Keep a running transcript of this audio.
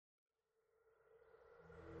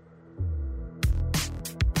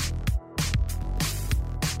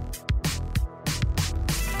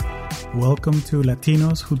Welcome to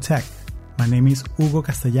Latinos Who Tech. My name is Hugo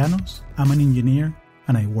Castellanos. I'm an engineer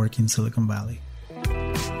and I work in Silicon Valley.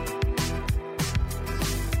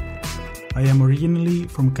 I am originally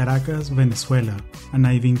from Caracas, Venezuela, and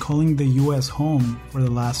I've been calling the US home for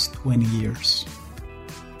the last 20 years.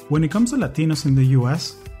 When it comes to Latinos in the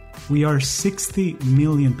US, we are 60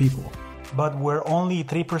 million people, but we're only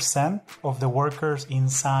 3% of the workers in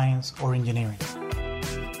science or engineering.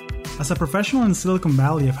 As a professional in Silicon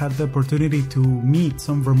Valley, I've had the opportunity to meet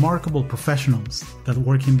some remarkable professionals that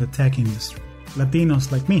work in the tech industry,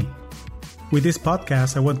 Latinos like me. With this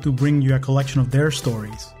podcast, I want to bring you a collection of their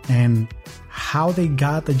stories and how they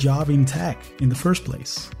got a job in tech in the first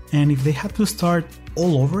place. And if they had to start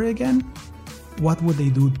all over again, what would they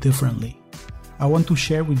do differently? I want to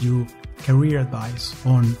share with you career advice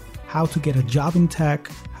on how to get a job in tech,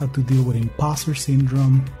 how to deal with imposter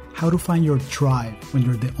syndrome, how to find your tribe when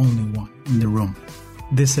you're the only one in the room.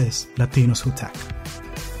 This is Latinos Who Tech.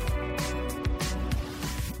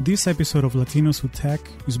 This episode of Latinos Who Tech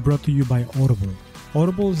is brought to you by Audible.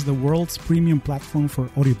 Audible is the world's premium platform for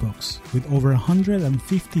audiobooks with over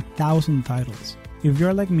 150,000 titles. If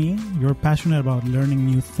you're like me, you're passionate about learning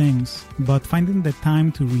new things, but finding the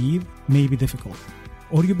time to read may be difficult.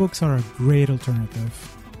 Audiobooks are a great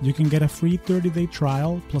alternative. You can get a free 30-day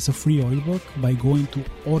trial plus a free audiobook by going to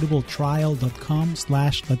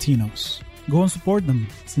audibletrial.com/Latinos. Go and support them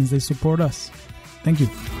since they support us. Thank you.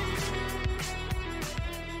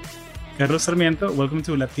 Carlos Sarmiento, welcome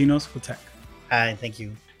to Latinos Who Tech. Hi, thank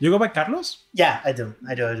you. You go by Carlos? Yeah, I do.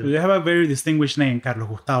 You have a very distinguished name, Carlos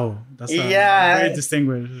Gustavo. That's very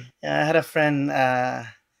distinguished. Yeah, I had a friend, a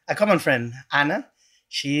common friend, Ana.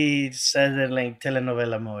 She says it like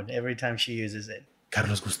telenovela mode every time she uses it.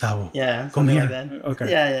 Carlos Gustavo. Yeah, come here. Like that. Okay.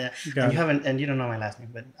 Yeah. And you don't know my last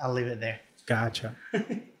name, but I'll leave it there. Gotcha.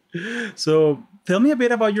 So tell me a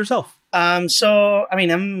bit about yourself. I'm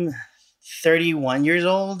 31 years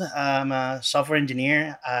old. I'm a software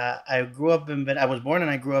engineer. I was born and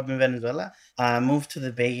I grew up in Venezuela. I moved to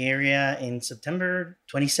the Bay Area in September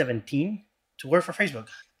 2017 to work for Facebook.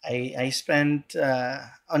 I spent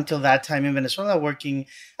until that time in Venezuela working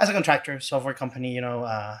as a contractor, software company,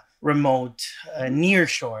 remote,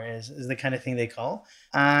 nearshore is the kind of thing they call.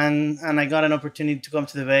 And I got an opportunity to come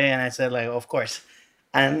to the Bay and I said, like, of course.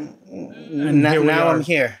 And now I'm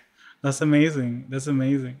here. That's amazing.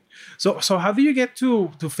 So how do you get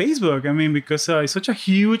to Facebook? I mean, because it's such a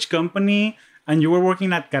huge company and you were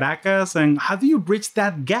working at Caracas, and how do you bridge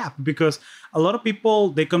that gap? Because a lot of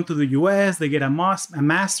people, they come to the US, they get a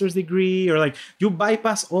master's degree, or like you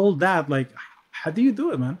bypass all that. Like, how do you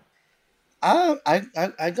do it, man?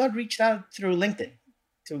 I got reached out through LinkedIn,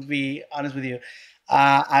 to be honest with you.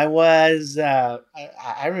 I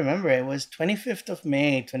remember it was 25th of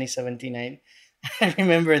May, 2017. I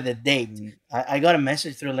remember the date. I got a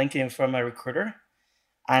message through LinkedIn from a recruiter,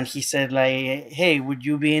 and he said, like, hey, would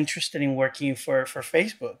you be interested in working for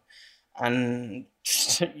Facebook? And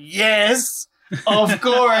yes, of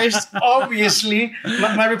course, obviously.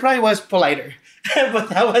 My reply was politer, but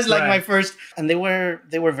that was like my first. And they were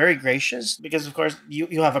very gracious because, of course,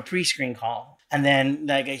 you have a pre-screen call, and then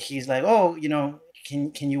like he's like, oh,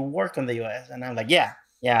 can you work on the US? And I'm like, yeah,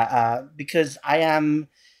 because I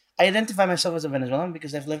identify myself as a Venezuelan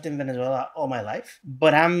because I've lived in Venezuela all my life,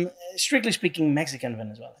 but I'm strictly speaking Mexican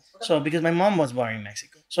Venezuelan. So because my mom was born in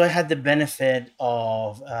Mexico, so I had the benefit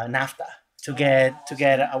of NAFTA to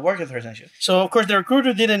get a work authorization. So of course the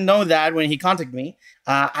recruiter didn't know that when he contacted me.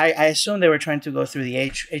 I assumed they were trying to go through the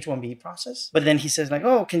H-1B process, but then he says like,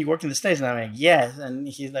 oh, can you work in the States? And I'm like, yes. And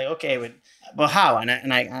he's like, okay, but how? And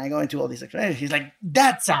I go into all these explanations. He's like,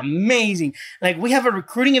 that's amazing. Like, we have a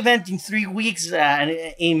recruiting event in 3 weeks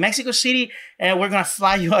in Mexico City, and we're going to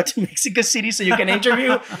fly you out to Mexico City so you can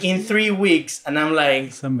interview in 3 weeks. And I'm like,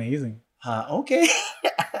 it's amazing. Okay.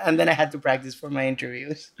 And then I had to practice for my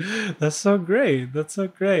interviews. That's so great.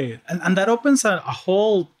 And that opens a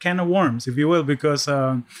whole can of worms, if you will, because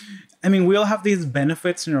we all have these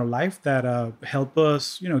benefits in our life that help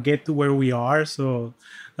us, get to where we are. So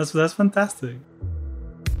that's fantastic.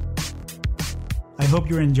 I hope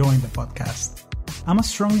you're enjoying the podcast. I'm a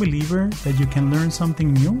strong believer that you can learn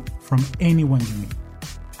something new from anyone you meet.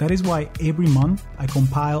 That is why every month I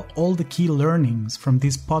compile all the key learnings from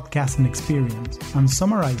this podcasting experience and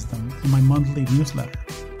summarize them in my monthly newsletter.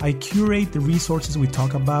 I curate the resources we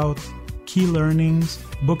talk about, key learnings,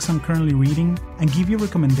 books I'm currently reading, and give you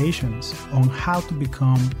recommendations on how to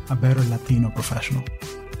become a better Latino professional.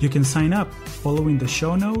 You can sign up following the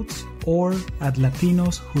show notes or at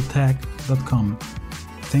latinoswhotech.com.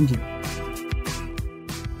 Thank you.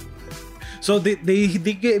 So they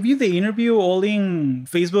gave you the interview all in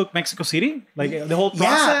Facebook Mexico City, like the whole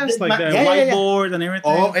process, like the whiteboard and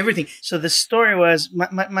everything. Oh, everything. So the story was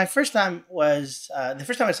my first time was the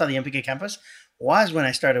first time I saw the MPK campus was when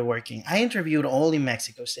I started working. I interviewed all in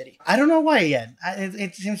Mexico City. I don't know why yet.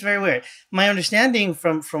 It seems very weird. My understanding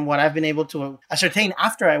from what I've been able to ascertain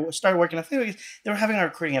after I started working at Facebook is they were having a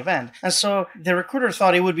recruiting event. And so the recruiter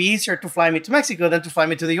thought it would be easier to fly me to Mexico than to fly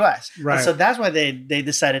me to the US. Right. And so that's why they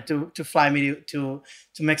decided to fly me to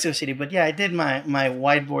Mexico City. But yeah, I did my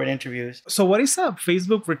whiteboard interviews. So what is a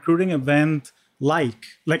Facebook recruiting event like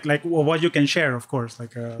what you can share, of course,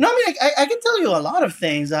 like no, I mean I can tell you a lot of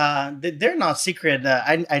things. They're not secret.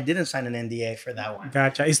 I didn't sign an NDA for that one.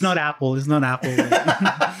 Gotcha. It's not Apple.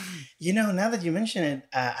 You know, now that you mention it,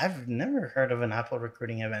 I've never heard of an Apple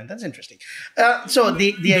recruiting event. That's interesting. So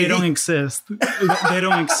the they idea... don't exist. They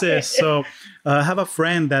don't exist. So I have a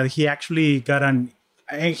friend that he actually got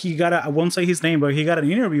I won't say his name, but he got an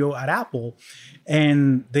interview at Apple,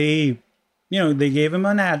 and they gave him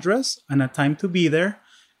an address and a time to be there.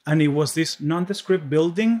 And it was this nondescript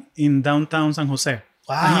building in downtown San Jose.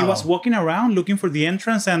 Wow. And he was walking around looking for the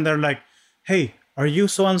entrance, and they're like, "Hey, are you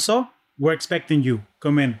so-and-so? We're expecting you.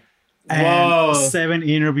 Come in." And Whoa. 7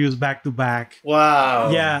 interviews back to back. Wow.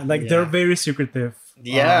 Yeah, they're very secretive.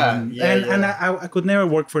 And I could never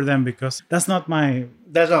work for them because that's not my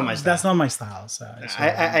style. So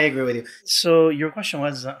I agree with you. So your question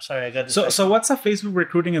was, sorry, I got this. So what's a Facebook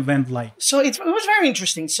recruiting event like? So it was very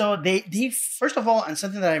interesting. So they first of all, and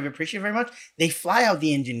something that I appreciate very much, they fly out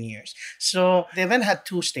the engineers. So the event had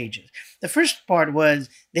 2 stages. The first part was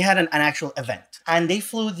they had an actual event, and they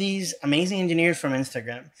flew these amazing engineers from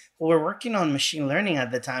Instagram who were working on machine learning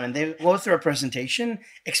at the time, and they go through a presentation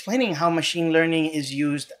explaining how machine learning is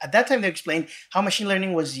used. At that time, they explained how machine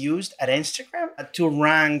learning was used at Instagram to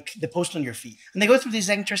rank the post on your feed. And they go through this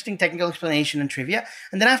interesting technical explanation and trivia.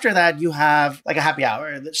 And then after that, you have like a happy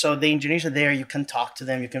hour. So the engineers are there. You can talk to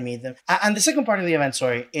them. You can meet them. And the second part of the event,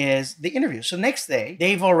 is the interview. So next day,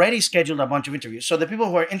 they've already scheduled a bunch of interviews. So the people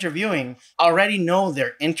who are interviewing already know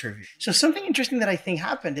their interview. So something interesting that I think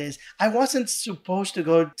happened is I wasn't supposed to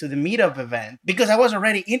go to the meetup event because I was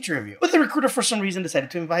already interviewed. But the recruiter, for some reason,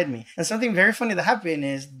 decided to invite me. And something very funny that happened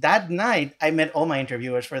is that night, I met all my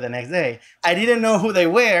interviewers for the next day. I didn't know who they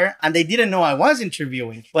were, and they didn't know I was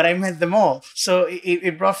interviewing, but I met them all. So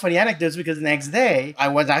it brought funny anecdotes because the next day, I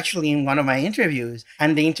was actually in one of my interviews,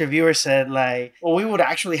 and the interviewer said, like, well, we would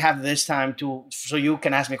actually have this time so you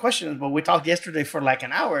can ask me questions, but we talked yesterday for like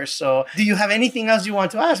an hour. So do you have anything else you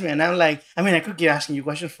want to ask me? And I'm like, I mean, I could keep asking you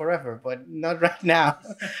questions forever, but not right now.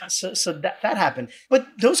 So that happened. But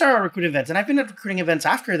those are our recruiting events. And I've been at recruiting events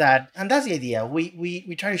after that. And that's the idea.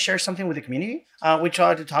 We try to share something with the community. We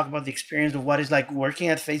try to talk about the experience of what it's like working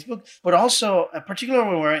at Facebook, but also particularly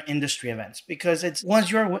when we're at industry events, because it's once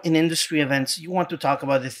you're in industry events, you want to talk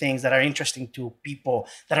about the things that are interesting to people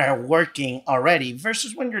that are working already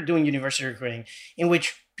versus when you're doing university recruiting, in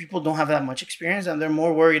which people don't have that much experience and they're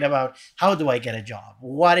more worried about how do I get a job?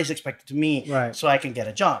 What is expected to me so I can get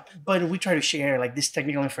a job? But we try to share like this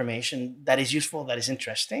technical information that is useful, that is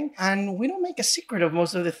interesting. And we don't make a secret of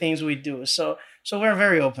most of the things we do. So we're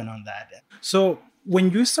very open on that. So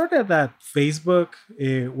when you started at Facebook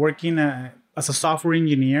working as a software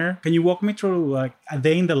engineer, can you walk me through like a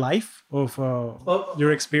day in the life of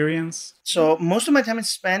your experience? So most of my time is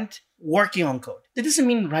spent working on code. That doesn't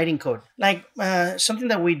mean writing code. Like something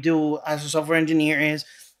that we do as a software engineer is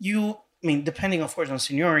depending, of course, on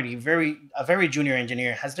seniority, a very junior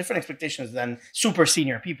engineer has different expectations than super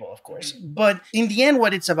senior people, of course. But in the end,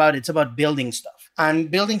 what it's about building stuff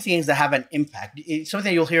and building things that have an impact.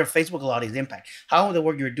 Something you'll hear of Facebook a lot is impact. How the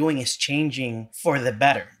work you're doing is changing for the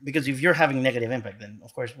better. Because if you're having negative impact, then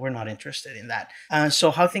of course, we're not interested in that. So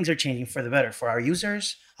how things are changing for the better for our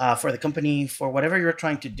users, for the company, for whatever you're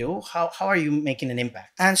trying to do, how are you making an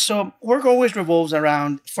impact? And so work always revolves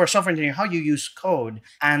around, for a software engineer, how you use code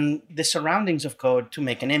and the surroundings of code to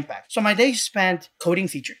make an impact. So my day is spent coding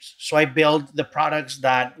features. So I build the products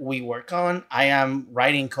that we work on. I am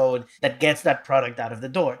writing code that gets that product out of the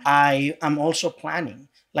door. I am also planning.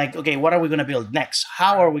 Like, okay, what are we going to build next?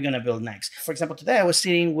 How are we going to build next? For example, today I was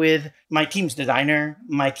sitting with my team's designer,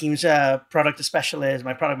 my team's product specialist,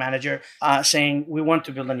 my product manager, saying we want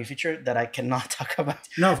to build a new feature that I cannot talk about.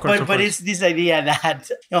 No, of course. But it's this idea that,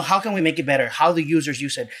 how can we make it better? How the users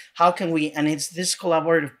use it? How can we? And it's this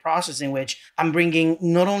collaborative process in which I'm bringing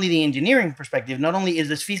not only the engineering perspective, not only is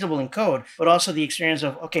this feasible in code, but also the experience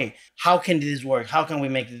of, okay, how can this work? How can we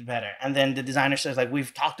make this better? And then the designer says, like,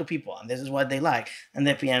 we've talked to people and this is what they like. And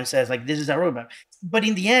the PM says like, this is our roadmap. But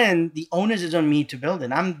in the end, the onus is on me to build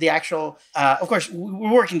it. I'm the actual, of course,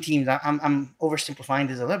 we're working teams. I'm oversimplifying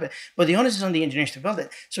this a little bit, but the onus is on the engineers to build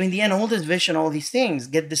it. So in the end, all this vision, all these things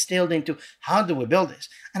get distilled into how do we build this?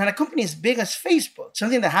 And at a company as big as Facebook,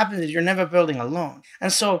 something that happens is you're never building alone.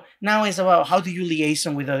 And so now it's about how do you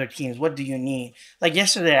liaison with other teams? What do you need? Like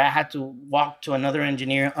yesterday, I had to walk to another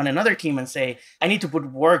engineer on another team and say, I need to put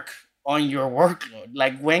work on your workload.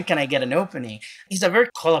 Like, when can I get an opening? It's a very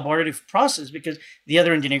collaborative process because the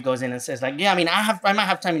other engineer goes in and says like, yeah, I mean, I might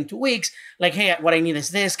have time in 2 weeks. Like, hey, what I need is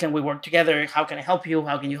this. Can we work together? How can I help you?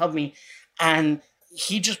 How can you help me? And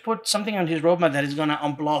he just put something on his roadmap that is going to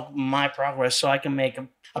unblock my progress so I can make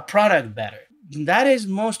a product better. That is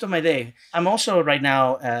most of my day. I'm also right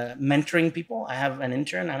now mentoring people. I have an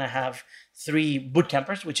intern and I have 3 boot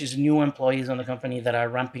campers, which is new employees on the company that are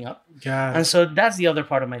ramping up. And so that's the other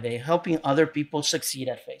part of my day, helping other people succeed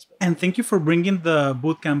at Facebook. And thank you for bringing the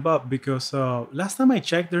bootcamp up because last time I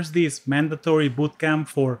checked, there's this mandatory bootcamp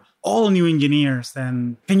for all new engineers.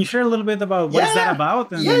 And can you share a little bit about what is that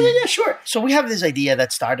about? And yeah, sure. So we have this idea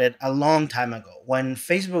that started a long time ago when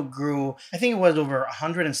Facebook grew. I think it was over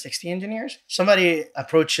 160 engineers. Somebody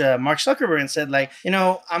approached Mark Zuckerberg and said like,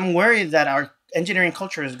 I'm worried that our engineering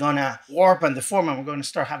culture is going to warp and deform and we're going to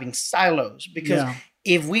start having silos because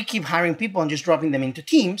if we keep hiring people and just dropping them into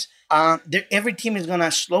teams, every team is going to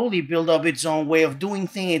slowly build up its own way of doing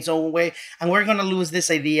things, its own way. And we're going to lose this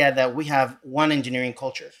idea that we have one engineering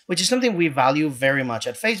culture, which is something we value very much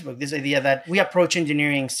at Facebook. This idea that we approach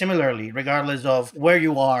engineering similarly, regardless of where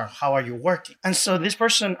you are, how are you working. And so this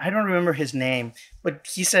person, I don't remember his name, but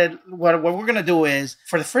he said, what we're going to do is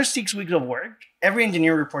for the first 6 weeks of work, every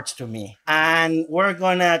engineer reports to me and we're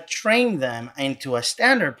going to train them into a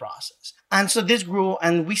standard process. And so this grew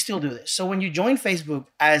and we still do this. So when you join Facebook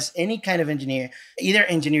as any kind of engineer, either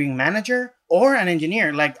engineering manager or an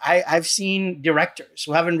engineer, like I've seen directors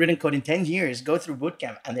who haven't written code in 10 years go through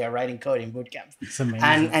bootcamp and they are writing code in bootcamp. It's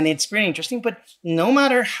amazing. And it's pretty interesting. But no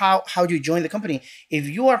matter how you join the company, if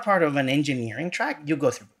you are part of an engineering track, you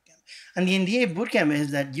go through bootcamp. And the idea of bootcamp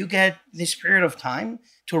is that you get this period of time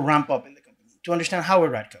to ramp up in the company, to understand how we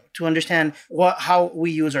write code, to understand how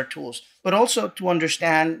we use our tools, but also to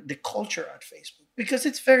understand the culture at Facebook because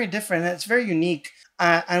it's very different and it's very unique.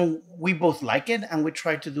 And we both like it and we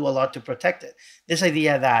try to do a lot to protect it. This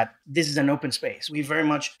idea that this is an open space. We very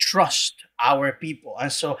much trust our people.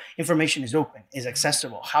 And so information is open, is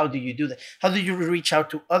accessible. How do you do that? How do you reach out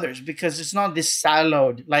to others? Because it's not this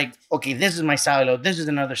siloed, like, okay, this is my silo, this is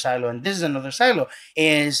another silo, and this is another silo.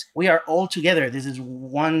 Is we are all together. This is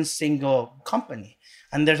one single company.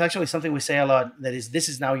 And there's actually something we say a lot that is, this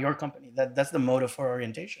is now your company. That's the motto for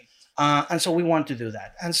orientation. And so we want to do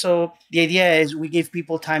that. And so the idea is we give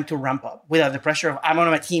people time to ramp up without the pressure of, I'm on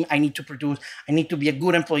my team, I need to produce, I need to be a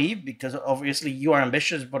good employee because obviously you are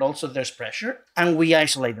ambitious, but also there's pressure. And we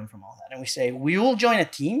isolate them from all that. And we say, we will join a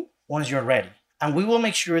team once you're ready. And we will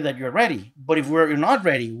make sure that you're ready. But if you're not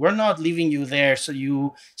ready, we're not leaving you there so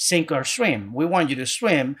you sink or swim. We want you to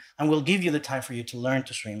swim, and we'll give you the time for you to learn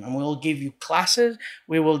to swim. And we'll give you classes.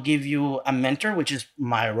 We will give you a mentor, which is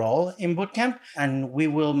my role in bootcamp. And we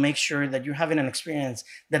will make sure that you're having an experience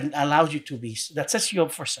that allows you that sets you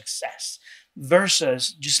up for success,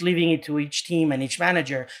 versus just leaving it to each team and each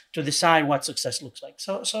manager to decide what success looks like.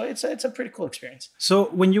 So it's a pretty cool experience. So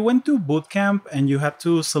when you went to bootcamp and you had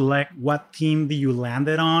to select what team that you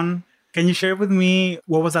landed on, can you share with me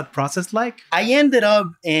what was that process like? I ended up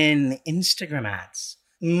in Instagram ads.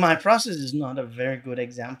 My process is not a very good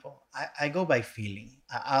example. I go by feeling.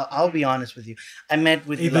 I'll be honest with you. I met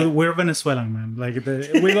with... we're Venezuelan, man.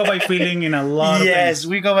 We go by feeling in a lot of things. Yes,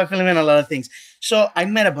 we go by feeling in a lot of things. So I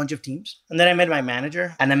met a bunch of teams. And then I met my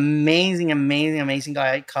manager, an amazing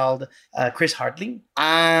guy called Chris Hartley.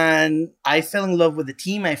 And I fell in love with the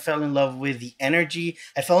team. I fell in love with the energy.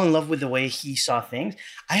 I fell in love with the way he saw things.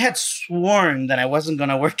 I had sworn that I wasn't going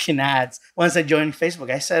to work in ads once I joined Facebook.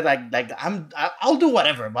 I said, I'll do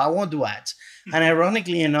whatever, but I won't do ads. And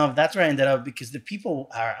ironically enough, that's where I ended up because the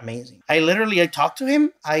people are amazing. I talked to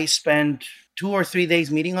him. I spent 2 or 3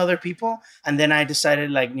 days meeting other people. And then I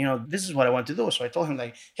decided this is what I want to do. So I told him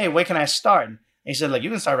hey, where can I start? And he said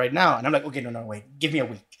you can start right now. And I'm like, okay, no, wait, give me a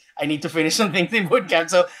week. I need to finish some things in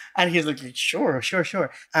bootcamp. And he's like, sure.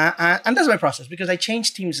 And that's my process because I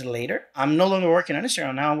changed teams later. I'm no longer working on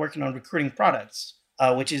Instagram. Now I'm working on recruiting products.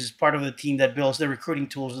 Which is part of the team that builds the recruiting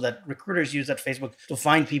tools that recruiters use at Facebook to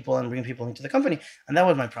find people and bring people into the company. And that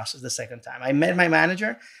was my process the second time. I met my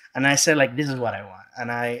manager and I said this is what I want.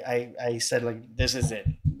 And I said this is it.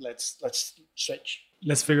 Let's switch.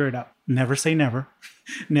 let's figure it out. Never say never.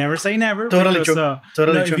 Never say never. Totally Because, true.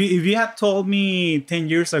 Totally true. If you had told me 10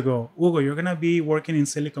 years ago, Hugo, you're going to be working in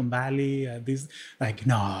Silicon Valley, like,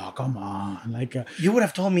 no, come on. Like, you would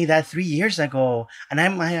have told me that 3 years ago, and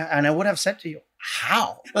I would have said to you,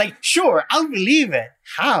 how? Like, sure, I'll believe it.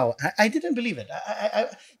 How? I didn't believe it.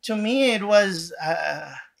 To me, it was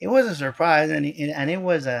a surprise, and it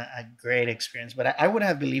was a great experience. But I would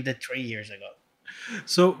have believed it 3 years ago.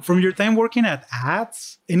 So from your time working at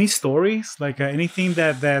ads, any stories, like anything do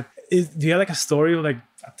you have like a story of like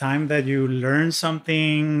a time that you learned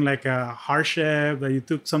something, like a hardship, that you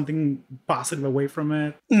took something positive away from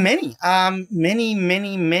it? Many,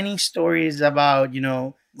 many stories about,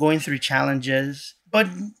 going through challenges, but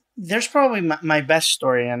there's probably my best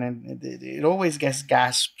story, and it always gets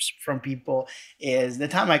gasps from people, is the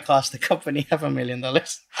time I cost the company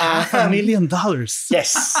 $500,000. $500,000?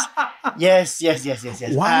 Yes.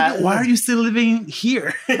 Why are you still living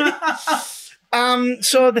here?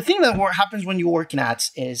 So the thing that happens when you work in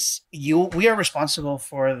ads is we are responsible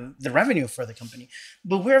for the revenue for the company,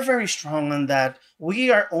 but we're very strong on that.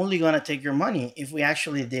 We are only going to take your money if we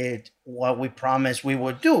actually did what we promised we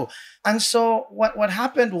would do. And so what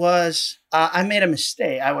happened was I made a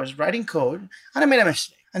mistake. I was writing code and I made a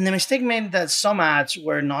mistake. And the mistake meant that some ads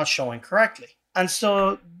were not showing correctly. And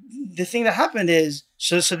so the thing that happened is,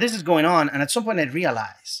 so this is going on. And at some point I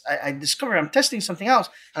realized, I discovered I'm testing something else.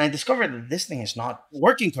 And I discovered that this thing is not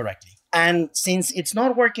working correctly. And since it's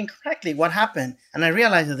not working correctly, what happened? And I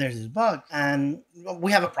realized that there's this bug, and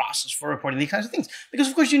we have a process for reporting these kinds of things, because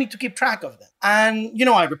of course you need to keep track of them. And,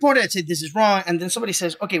 I reported, I said, this is wrong. And then somebody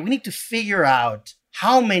says, okay, we need to figure out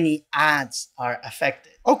how many ads are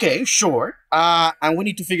affected. Okay, sure. And we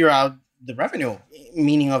need to figure out the revenue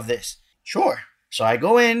meaning of this. Sure. So I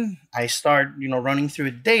go in, I start, running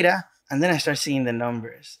through data, and then I start seeing the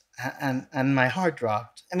numbers, and my heart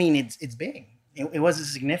dropped. I mean, it's big. It was a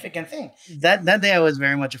significant thing. That day I was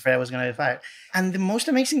very much afraid I was going to get fired. And the most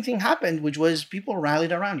amazing thing happened, which was people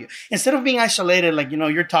rallied around you. Instead of being isolated, like,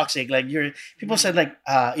 you're toxic, like people said, like,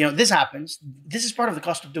 this happens. This is part of the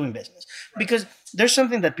cost of doing business. Because there's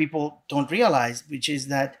something that people don't realize, which is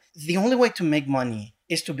that the only way to make money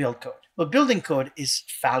is to build code. But building code is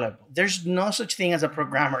fallible. There's no such thing as a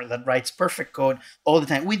programmer that writes perfect code all the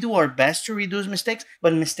time. We do our best to reduce mistakes,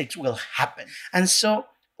 but mistakes will happen. And so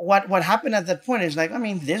what happened at that point is like,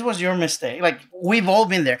 this was your mistake. Like, we've all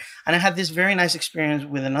been there. And I had this very nice experience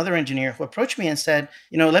with another engineer who approached me and said,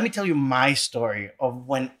 let me tell you my story of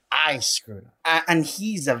when I screwed up. And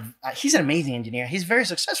he's an amazing engineer. He's very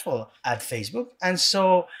successful at Facebook. And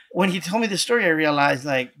so when he told me the story, I realized,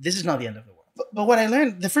 like, this is not the end of the world. But what I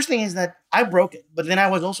learned, the first thing is that I broke it, but then I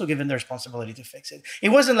was also given the responsibility to fix it. It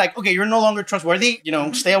wasn't like, okay, you're no longer trustworthy,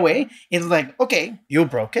 stay away. It's like, okay, you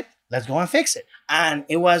broke it. Let's go and fix it. And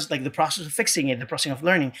it was like the process of fixing it, the process of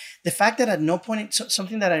learning. The fact that at no point,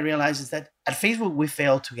 something that I realized is that at Facebook, we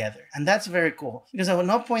failed together. And that's very cool, because at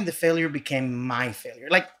no point the failure became my failure.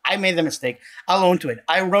 Like, I made the mistake. I'll own to it.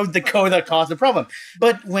 I wrote the code that caused the problem.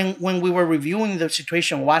 But when we were reviewing the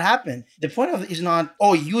situation, what happened? The point of it is not,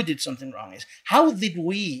 oh, you did something wrong. Is how did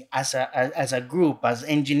we as a group, as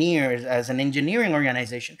engineers, as an engineering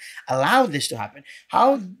organization, allow this to happen?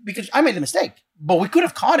 How? Because I made the mistake. But we could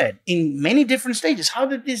have caught it in many different stages. How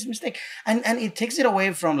did this mistake? And it takes it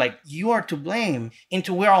away from like, you are to blame,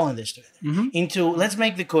 into we're all in this together. Mm-hmm. Into let's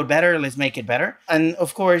make the code better. Let's make it better. And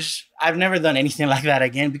of course, I've never done anything like that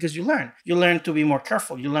again, because you learn to be more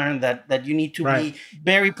careful. You learn that you need to be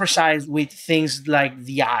very precise with things like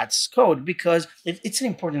the ads code, because it's an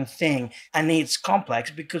important thing, and it's complex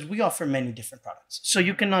because we offer many different products. So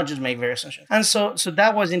you cannot just make very essential. And so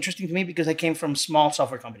that was interesting to me, because I came from small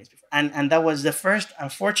software companies before. And that was the first,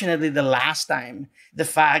 unfortunately, the last time the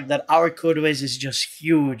fact that our code base is just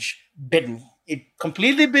huge bit me. It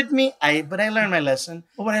completely bit me, but I learned my lesson.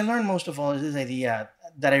 But what I learned most of all is this idea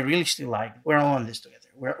that I really still like. We're all on this together.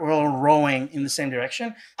 We're all rowing in the same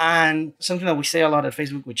direction. And something that we say a lot at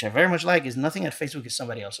Facebook, which I very much like, is nothing at Facebook is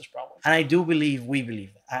somebody else's problem. And I do believe we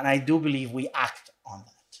believe that. And I do believe we act on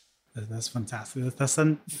that. That's fantastic. That's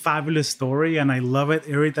a fabulous story, and I love it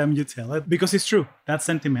every time you tell it, because it's true. That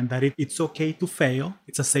sentiment that it's okay to fail.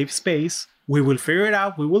 It's a safe space. We will figure it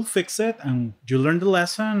out. We will fix it, and you learn the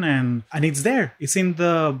lesson, and it's there. It's in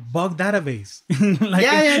the bug database.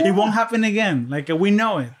 It won't happen again. Like, we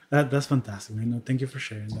know it. That's fantastic. Thank you for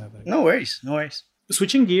sharing that. No worries.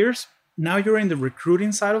 Switching gears, now you're in the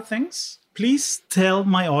recruiting side of things. Please tell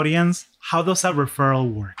my audience, how does a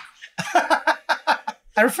referral work?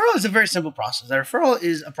 A referral is a very simple process. A referral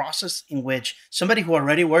is a process in which somebody who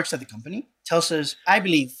already works at the company tells us, I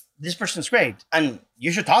believe this person's great and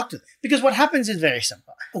you should talk to them. Because what happens is very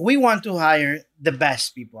simple. We want to hire the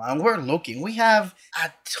best people and we're looking. We have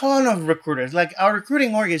a ton of recruiters. Like our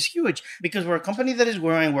recruiting org is huge because we're a company that is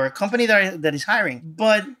growing. We're a company that is hiring.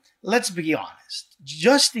 But let's be honest.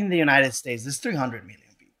 Just in the United States, there's 300 million.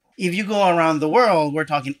 If you go around the world, we're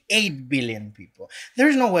talking 8 billion people.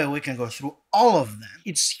 There's no way we can go through all of them.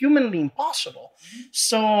 It's humanly impossible.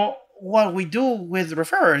 So what we do with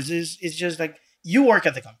referrers is just like, you work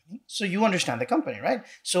at the company, so you understand the company, right?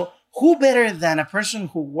 So who better than a person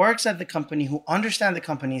who works at the company, who understands the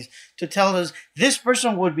companies, to tell us, this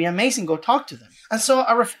person would be amazing, go talk to them. And so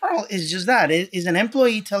a referral is just that. It is an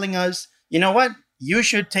employee telling us, you know what? You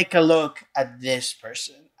should take a look at this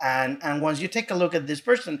person. And once you take a look at this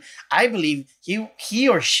person, I believe he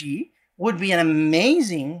or she would be an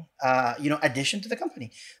amazing addition to the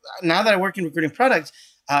company. Now that I work in recruiting products,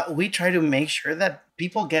 we try to make sure that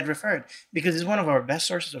people get referred because it's one of our best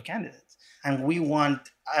sources of candidates. And we want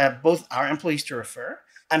both our employees to refer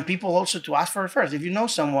and people also to ask for referrals. If you know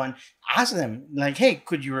someone, ask them like, hey,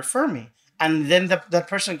 could you refer me? And then that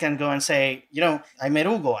person can go and say, I met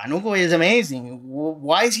Hugo, and Hugo is amazing.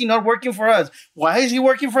 Why is he not working for us? Why is he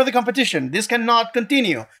working for the competition? This cannot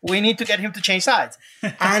continue. We need to get him to change sides.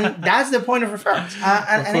 And that's the point of referrals.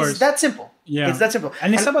 And it's that simple. Yeah. It's that simple.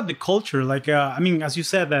 And it's about the culture. Like, as you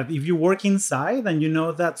said, that if you work inside and you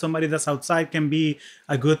know that somebody that's outside can be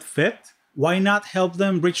a good fit, why not help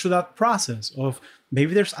them bridge through that process of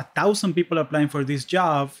maybe there's 1,000 people applying for this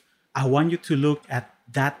job. I want you to look at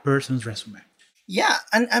that person's resume. Yeah.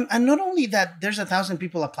 And not only that there's 1,000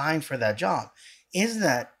 people applying for that job, is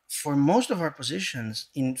that for most of our positions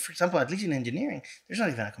for example, at least in engineering, there's not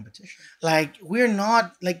even a competition. Like we're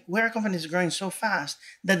our company is growing so fast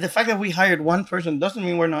that the fact that we hired one person doesn't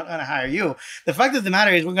mean we're not going to hire you. The fact of the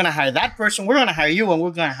matter is we're going to hire that person, we're going to hire you, and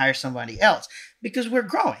we're going to hire somebody else because we're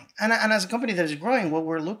growing. And as a company that is growing, what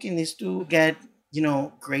we're looking is to get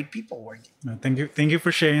great people working. Thank you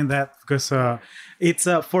for sharing that because it's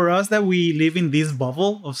for us that we live in this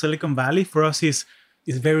bubble of Silicon Valley. For us, it's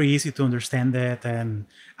very easy to understand that, and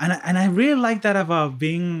I really like that about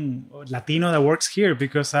being Latino that works here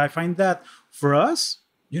because I find that for us,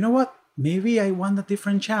 you know what? Maybe I want a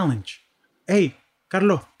different challenge. Hey,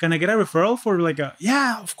 Carlo, can I get a referral for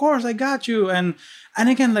yeah, of course, I got you, and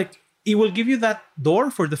again, it will give you that door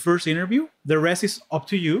for the first interview. The rest is up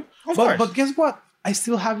to you. But guess what? I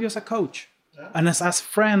still have you as a coach. Yeah. And as a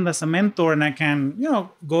friend, as a mentor, and I can,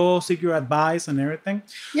 go seek your advice and everything.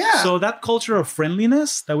 Yeah. So that culture of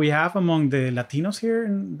friendliness that we have among the Latinos here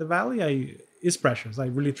in the Valley is precious. I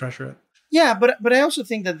really treasure it. Yeah, but I also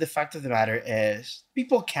think that the fact of the matter is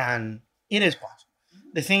it is possible.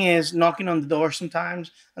 The thing is knocking on the door sometimes,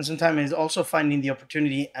 and sometimes is also finding the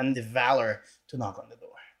opportunity and the valor to knock on the door.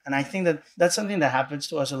 And I think that that's something that happens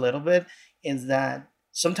to us a little bit, is that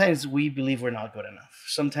sometimes we believe we're not good enough.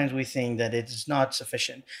 Sometimes we think that it's not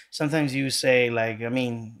sufficient. Sometimes you say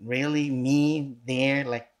really me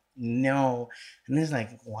there? No. And it's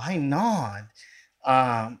why not?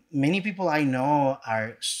 Many people I know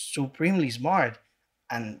are supremely smart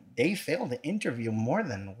and they fail the interview more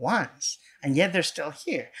than once, and yet they're still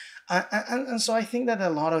here. And so I think that a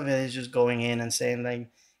lot of it is just going in and saying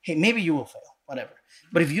hey, maybe you will fail, whatever.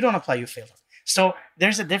 But if you don't apply, you fail. So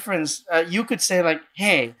there's a difference. You could say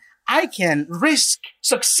hey, I can risk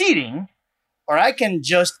succeeding or I can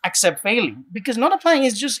just accept failing, because not applying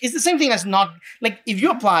is the same thing as not, if you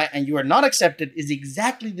apply and you are not accepted is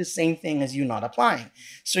exactly the same thing as you not applying.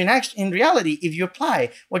 So in reality, if you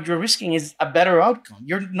apply, what you're risking is a better outcome.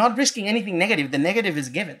 You're not risking anything negative. The negative is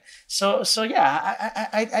given. So yeah,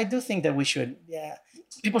 I do think that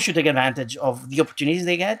people should take advantage of the opportunities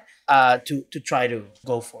they get to try to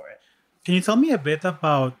go for it. Can you tell me a bit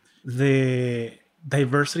about the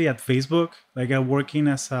diversity at Facebook? Working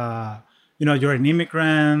as you're an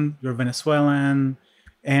immigrant, you're Venezuelan,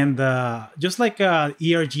 and just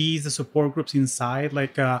ERGs, the support groups inside,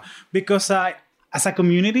 because as a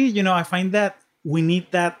community, I find that we need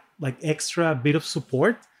that extra bit of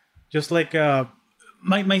support. Just this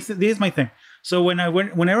is my thing. So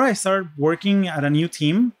whenever I start working at a new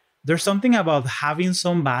team, there's something about having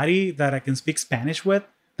somebody that I can speak Spanish with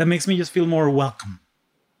that makes me just feel more welcome.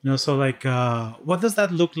 So what does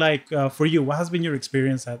that look like for you? What has been your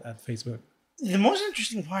experience at Facebook? The most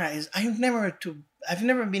interesting part is I've never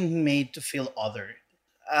been made to feel othered.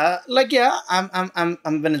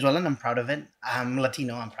 I'm Venezuelan, I'm proud of it. I'm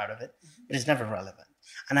Latino, I'm proud of it. But it's never relevant.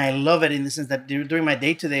 And I love it in the sense that during my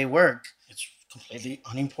day-to-day work, it's completely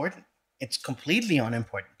unimportant. It's completely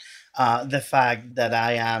unimportant. The fact that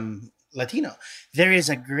I am Latino. There is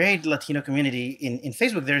a great Latino community in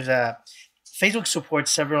Facebook. Facebook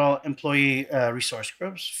supports several employee resource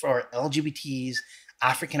groups for LGBTs,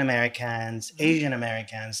 African Americans, Asian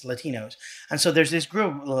Americans, Latinos. And so there's this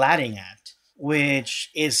group, Latinat, which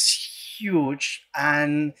is huge.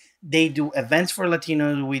 And they do events for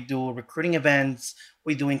Latinos. We do recruiting events.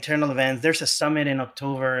 We do internal events. There's a summit in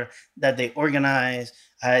October that they organize.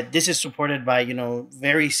 This is supported by,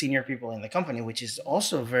 very senior people in the company, which is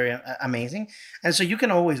also very amazing. And so you can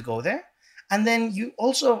always go there. And then you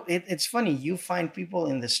also, it's funny, you find people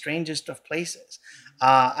in the strangest of places.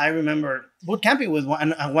 I remember boot camping with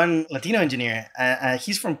one Latino engineer.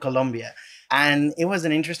 He's from Colombia. And it was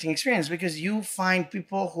an interesting experience because you find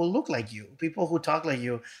people who look like you, people who talk like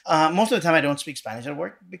you. Most of the time, I don't speak Spanish at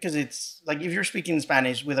work because it's like if you're speaking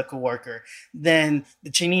Spanish with a coworker, then the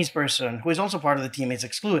Chinese person who is also part of the team is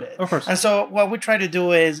excluded. Of course. And so what we try to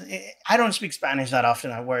do is, I don't speak Spanish that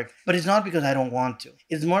often at work, but it's not because I don't want to.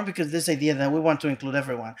 It's more because this idea that we want to include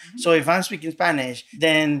everyone. Mm-hmm. So if I'm speaking Spanish,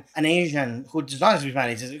 then an Asian who does not speak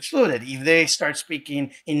Spanish is excluded. If they start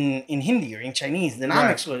speaking in Hindi or in Chinese, then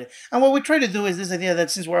I'm excluded. And what we try to do is this idea that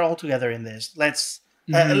since we're all together in this, let's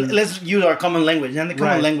use our common language, and the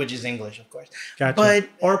common language is English, of course. Gotcha. But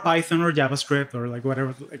or Python or JavaScript or like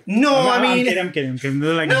whatever. Like, I'm kidding.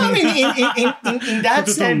 Like, no, I mean in that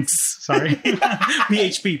sense. Sorry,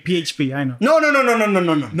 PHP. I know. No.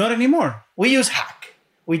 Not anymore. We use Hack.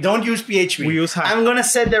 We don't use PHP. We use Hack. I'm gonna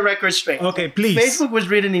set the record straight. Okay, please. Facebook was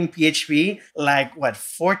written in PHP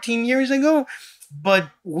 14 years ago, but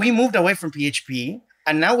we moved away from PHP.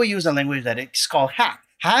 And now we use a language that it's called Hack.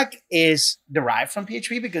 Hack is derived from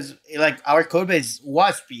PHP because our code base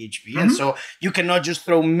was PHP. Mm-hmm. And so you cannot just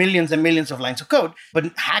throw millions and millions of lines of code.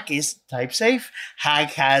 But Hack is type safe.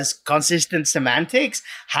 Hack has consistent semantics.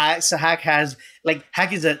 Hack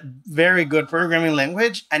is a very good programming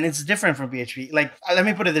language, and it's different from PHP. Let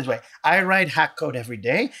me put it this way. I write Hack code every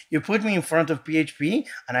day. You put me in front of PHP,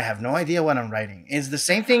 and I have no idea what I'm writing. It's the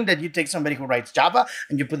same thing that you take somebody who writes Java,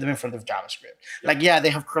 and you put them in front of JavaScript. They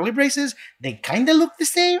have curly braces. They kind of look the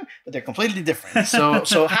same, but they're completely different.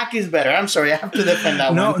 So Hack is better. I'm sorry, I have to defend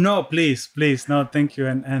that one. No, please. No, thank you.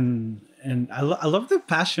 And I love the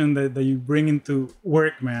passion that you bring into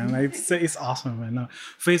work, man. It's awesome, man.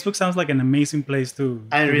 Facebook sounds like an amazing place to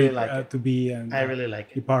be and I really like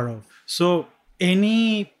it. Be part of. So,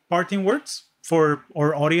 any parting words for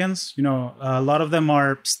our audience? A lot of them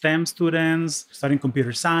are STEM students studying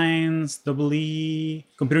computer science, EE,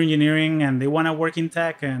 computer engineering, and they want to work in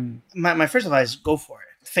tech. And my first advice: go for it.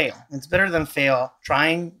 Fail. It's better than fail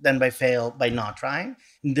trying than by not trying.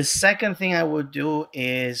 The second thing I would do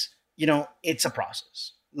is, it's a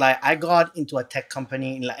process. I got into a tech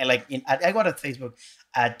company, I got at Facebook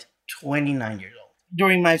at 29 years old.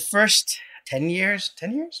 During my first 9 years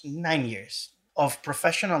of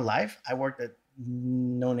professional life, I worked at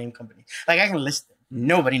no-name companies. I can list them.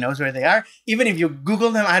 Nobody knows where they are. Even if you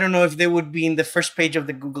Google them, I don't know if they would be in the first page of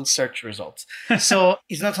the Google search results. So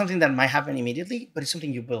it's not something that might happen immediately, but it's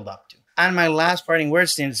something you build up to. And my last parting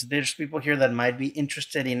words, since there's people here that might be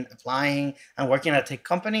interested in applying and working at a tech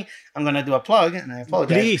company, I'm going to do a plug, and I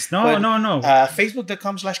apologize. Please, no.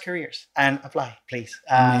 Facebook.com/careers and apply, please.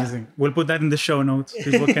 Amazing. We'll put that in the show notes.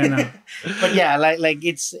 People can. But yeah,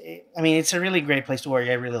 it's a really great place to work.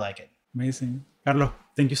 I really like it. Amazing. Carlo,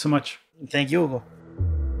 thank you so much. Thank you, Hugo.